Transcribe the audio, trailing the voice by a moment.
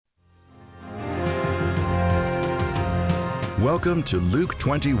Welcome to Luke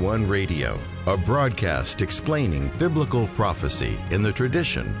 21 Radio, a broadcast explaining biblical prophecy in the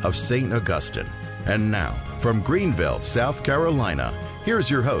tradition of St. Augustine. And now, from Greenville, South Carolina,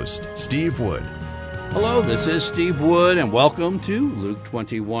 here's your host, Steve Wood. Hello, this is Steve Wood, and welcome to Luke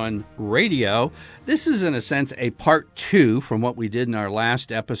 21 Radio. This is, in a sense, a part two from what we did in our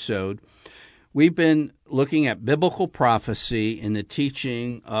last episode. We've been looking at biblical prophecy in the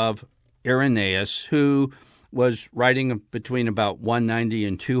teaching of Irenaeus, who was writing between about 190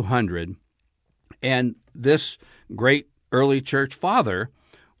 and 200. And this great early church father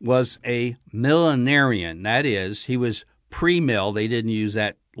was a millenarian. That is, he was pre-mill. They didn't use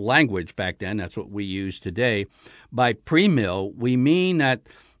that language back then. That's what we use today. By pre-mill, we mean that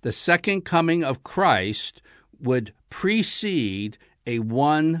the second coming of Christ would precede a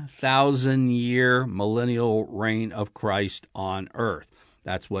 1,000-year millennial reign of Christ on earth.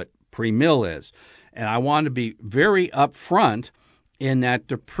 That's what pre-mill is. And I want to be very upfront in that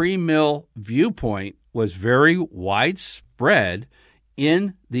the pre-mill viewpoint was very widespread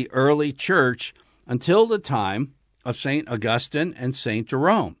in the early church until the time of St. Augustine and St.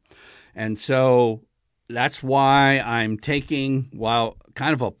 Jerome. And so that's why I'm taking,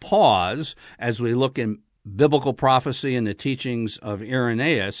 kind of a pause as we look in biblical prophecy and the teachings of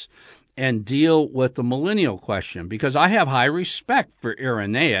Irenaeus and deal with the millennial question, because I have high respect for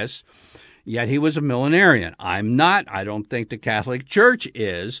Irenaeus, yet he was a millenarian. I'm not. I don't think the Catholic Church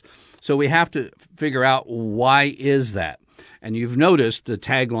is. So we have to figure out, why is that? And you've noticed the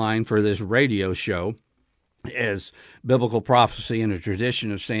tagline for this radio show is Biblical Prophecy in the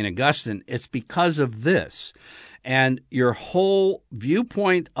Tradition of St. Augustine. It's because of this. And your whole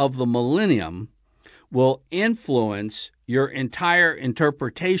viewpoint of the millennium will influence your entire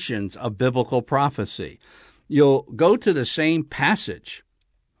interpretations of biblical prophecy. You'll go to the same passage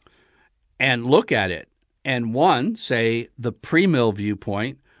and look at it, and one, say, the pre-mill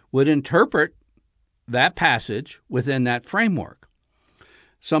viewpoint, would interpret that passage within that framework.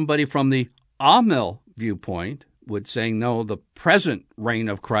 Somebody from the amill viewpoint would say, no, the present reign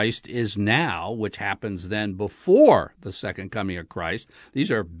of Christ is now, which happens then before the second coming of Christ. These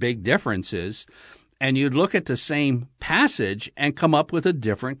are big differences. And you'd look at the same passage and come up with a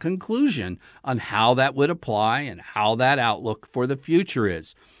different conclusion on how that would apply and how that outlook for the future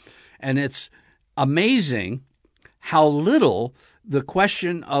is. And it's amazing how little the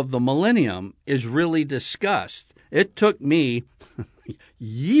question of the millennium is really discussed. It took me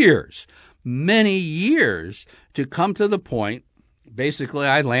years, many years, to come to the point. Basically,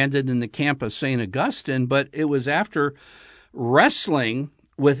 I landed in the camp of St. Augustine, but it was after wrestling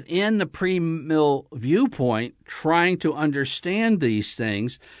within the pre-mill viewpoint, trying to understand these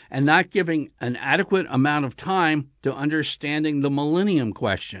things and not giving an adequate amount of time to understanding the millennium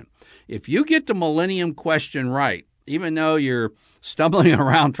question. If you get the millennium question right, even though you're stumbling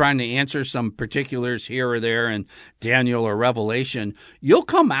around trying to answer some particulars here or there in Daniel or Revelation, you'll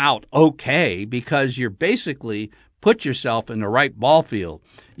come out okay, because you're basically put yourself in the right ball field.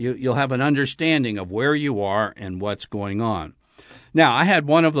 You'll have an understanding of where you are and what's going on. Now, I had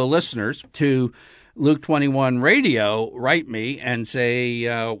one of the listeners to Luke 21 Radio write me and say,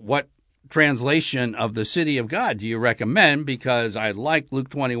 what translation of the City of God do you recommend? Because I like Luke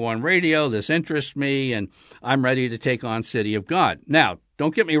 21 Radio, this interests me, and I'm ready to take on City of God. Now,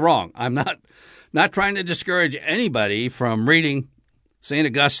 don't get me wrong. I'm not trying to discourage anybody from reading St.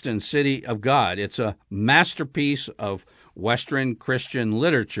 Augustine's City of God. It's a masterpiece of Western Christian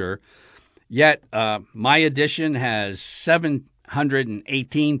literature, yet my edition has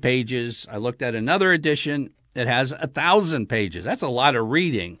 718 pages. I looked at another edition that has 1,000 pages. That's a lot of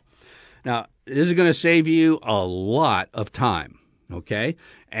reading. Now, this is going to save you a lot of time, okay?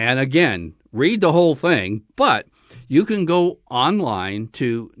 And again, read the whole thing, but you can go online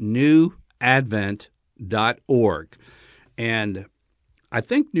to newadvent.org. And I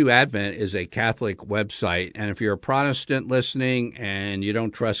think New Advent is a Catholic website, and if you're a Protestant listening and you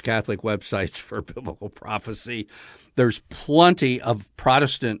don't trust Catholic websites for biblical prophecy, there's plenty of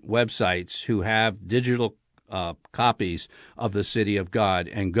Protestant websites who have digital copies of the City of God,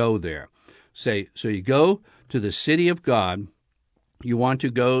 and go there. So you go to the City of God, you want to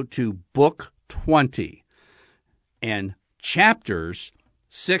go to Book 20, and chapters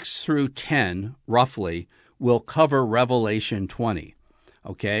 6 through 10, roughly, will cover Revelation 20.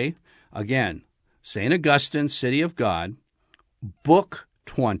 Okay? Again, St. Augustine's City of God, Book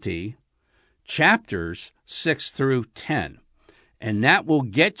 20, chapters 6 through 10. And that will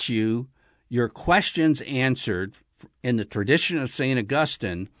get you your questions answered in the tradition of St.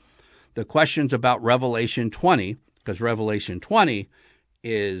 Augustine, the questions about Revelation 20, because Revelation 20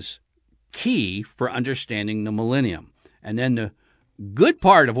 is key for understanding the millennium. And then the good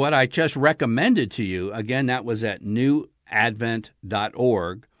part of what I just recommended to you, again, that was at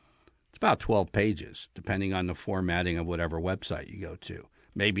newadvent.org. It's about 12 pages, depending on the formatting of whatever website you go to.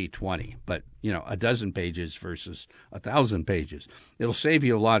 Maybe 20, but, a dozen pages versus 1,000 pages. It'll save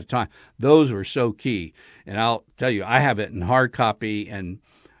you a lot of time. Those were so key. And I'll tell you, I have it in hard copy, and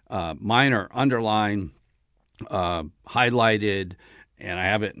mine are underlined, highlighted, and I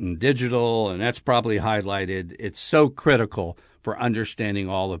have it in digital, and that's probably highlighted. It's so critical for understanding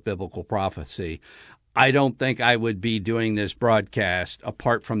all of biblical prophecy. I don't think I would be doing this broadcast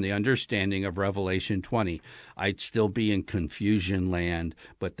apart from the understanding of Revelation 20. I'd still be in confusion land,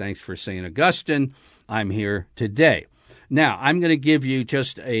 but thanks for St. Augustine, I'm here today. Now, I'm going to give you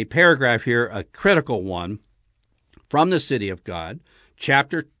just a paragraph here, a critical one, from the City of God,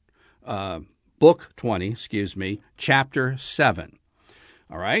 book 20, chapter 7.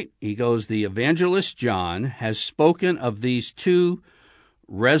 All right, he goes, the evangelist John has spoken of these two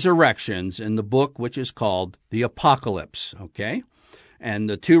resurrections in the book which is called the Apocalypse, okay? And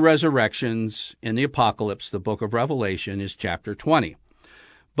the two resurrections in the Apocalypse, the book of Revelation, is chapter 20.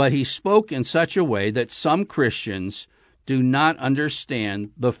 But he spoke in such a way that some Christians do not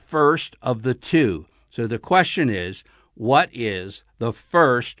understand the first of the two. So the question is, what is the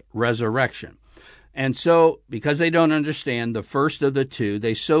first resurrection? And so, because they don't understand the first of the two,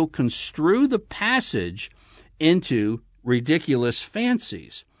 they so construe the passage into ridiculous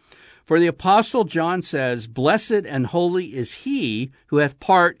fancies. For the Apostle John says, blessed and holy is he who hath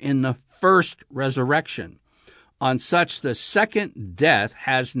part in the first resurrection. On such the second death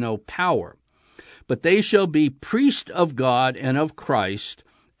has no power. But they shall be priests of God and of Christ,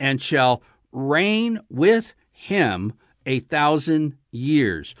 and shall reign with him 1,000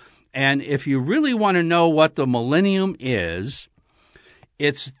 years. And if you really want to know what the millennium is,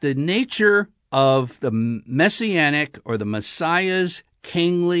 it's the nature of the Messianic or the Messiah's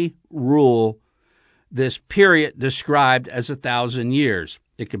kingly rule, this period described as 1,000 years.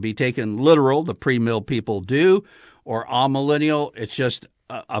 It could be taken literal, the pre-mill people do, or amillennial. It's just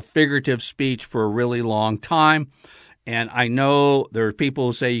a figurative speech for a really long time. And I know there are people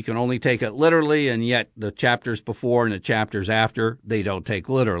who say you can only take it literally, and yet the chapters before and the chapters after, they don't take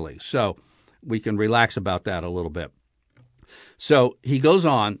literally. So we can relax about that a little bit. So he goes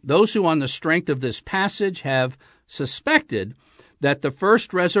on, those who on the strength of this passage have suspected that the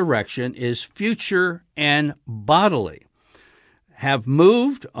first resurrection is future and bodily, have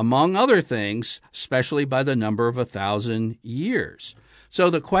moved, among other things, especially by the number of 1,000 years.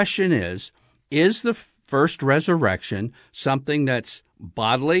 So the question is the first resurrection something that's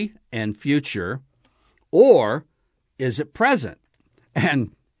bodily and future, or is it present?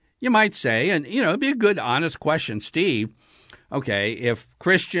 And you might say, and it'd be a good, honest question, Steve, okay, if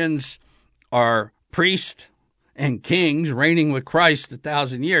Christians are priests and kings reigning with Christ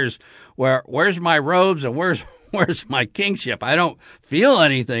 1,000 years, where's my robes and where's my kingship? I don't feel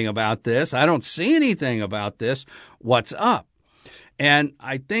anything about this. I don't see anything about this. What's up? And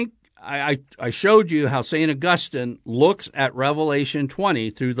I think I showed you how St. Augustine looks at Revelation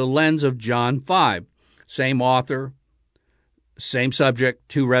 20 through the lens of John 5. Same author, same subject,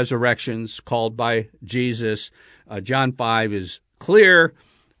 two resurrections called by Jesus. John 5 is clear.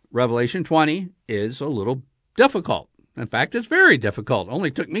 Revelation 20 is a little difficult. In fact, it's very difficult. It only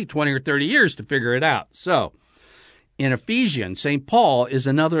took me 20 or 30 years to figure it out. So, in Ephesians, St. Paul is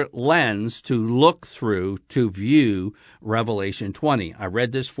another lens to look through to view Revelation 20. I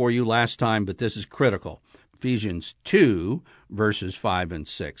read this for you last time, but this is critical. Ephesians 2, verses 5 and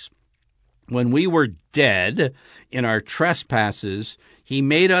 6. When we were dead in our trespasses, he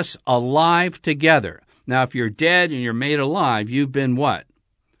made us alive together. Now, if you're dead and you're made alive, you've been what?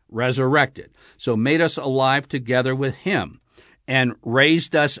 Resurrected. So made us alive together with him and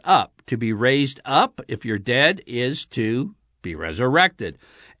raised us up. To be raised up, if you're dead, is to be resurrected.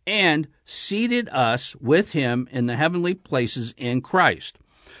 And seated us with him in the heavenly places in Christ.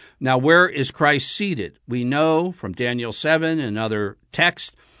 Now, where is Christ seated? We know from Daniel 7 and other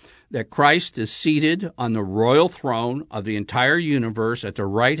texts that Christ is seated on the royal throne of the entire universe at the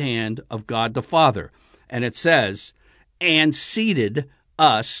right hand of God the Father. And it says, and seated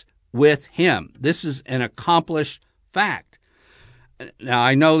us with him. This is an accomplished fact. Now,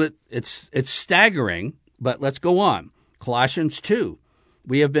 I know that it's staggering, but let's go on. Colossians 2.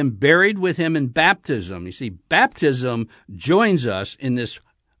 We have been buried with him in baptism. You see, baptism joins us in this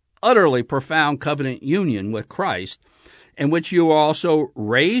utterly profound covenant union with Christ, in which you are also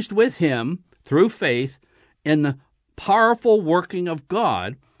raised with him through faith in the powerful working of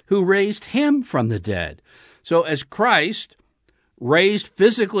God who raised him from the dead. So as Christ raised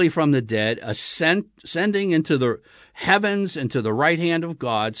physically from the dead, ascending into the heavens, into the right hand of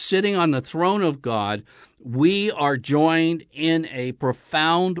God, sitting on the throne of God, we are joined in a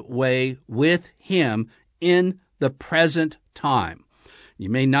profound way with him in the present time. You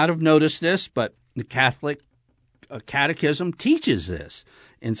may not have noticed this, but the Catholic Catechism teaches this.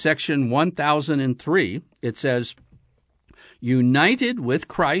 In section 1003, it says, united with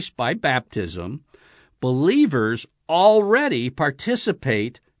Christ by baptism, believers already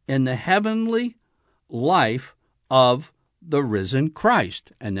participate in the heavenly life of the risen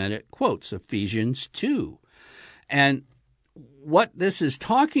Christ. And then it quotes Ephesians 2. And what this is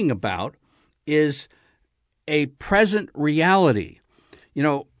talking about is a present reality. You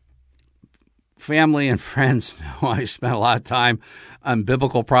know, family and friends know I spent a lot of time on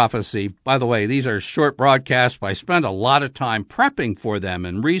biblical prophecy. By the way, these are short broadcasts, but I spend a lot of time prepping for them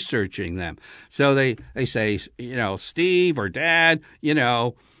and researching them. So they say, you know, Steve or Dad, you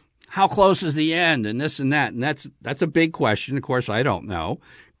know, how close is the end and this and that? And that's a big question. Of course, I don't know.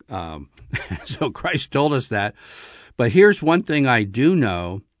 So Christ told us that. But here's one thing I do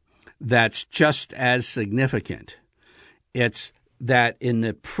know that's just as significant. It's that in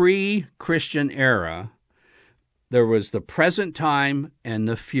the pre-Christian era, there was the present time and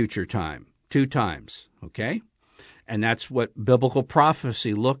the future time, 2 times, okay? And that's what biblical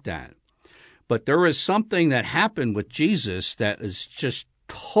prophecy looked at. But there was something that happened with Jesus that is just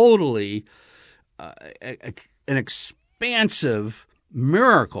totally an expansive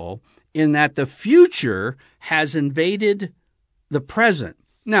miracle in that the future has invaded the present.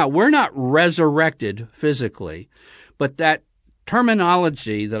 Now, we're not resurrected physically, but that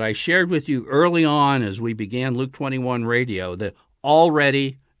terminology that I shared with you early on as we began Luke 21 Radio, the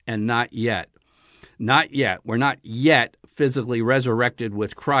already and not yet. Not yet. We're not yet physically resurrected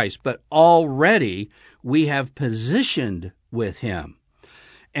with Christ, but already we have positioned with him.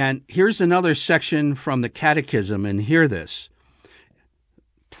 And here's another section from the Catechism, and hear this.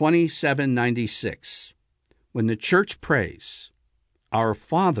 2796. When the Church prays, Our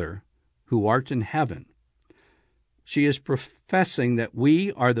Father, who art in heaven, she is professing that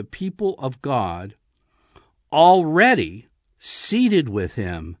we are the people of God, already seated with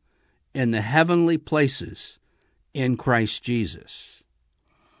him in the heavenly places in Christ Jesus.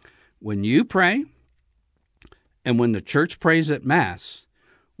 When you pray, and when the church prays at Mass,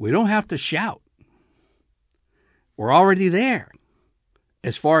 we don't have to shout. We're already there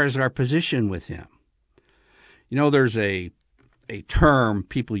as far as our position with him. You know, there's a term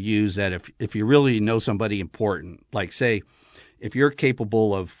people use that if you really know somebody important, like say, if you're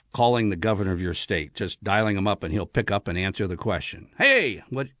capable of calling the governor of your state, just dialing him up and he'll pick up and answer the question. Hey,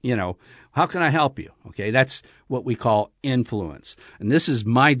 how can I help you? Okay, that's what we call influence. And this is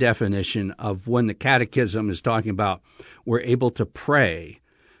my definition of when the Catechism is talking about we're able to pray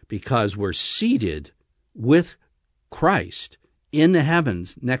because we're seated with Christ in the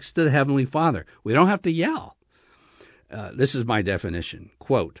heavens next to the Heavenly Father. We don't have to yell. This is my definition.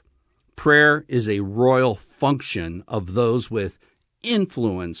 Quote, prayer is a royal function of those with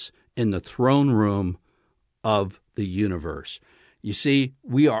influence in the throne room of the universe. You see,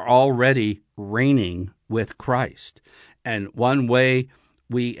 we are already reigning with Christ. And one way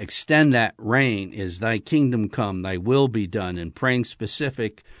we extend that reign is thy kingdom come, thy will be done, and praying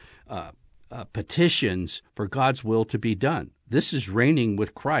specific petitions for God's will to be done. This is reigning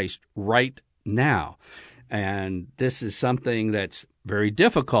with Christ right now. And this is something that's very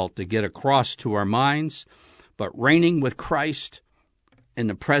difficult to get across to our minds, but reigning with Christ in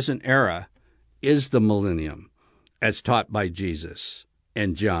the present era is the millennium, as taught by Jesus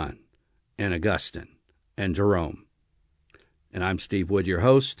and John and Augustine and Jerome. And I'm Steve Wood, your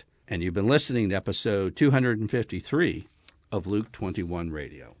host, and you've been listening to episode 253 of Luke 21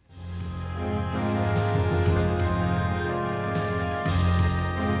 Radio.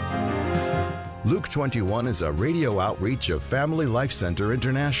 Luke 21 is a radio outreach of Family Life Center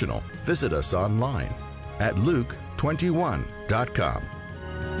International. Visit us online at luke21.com.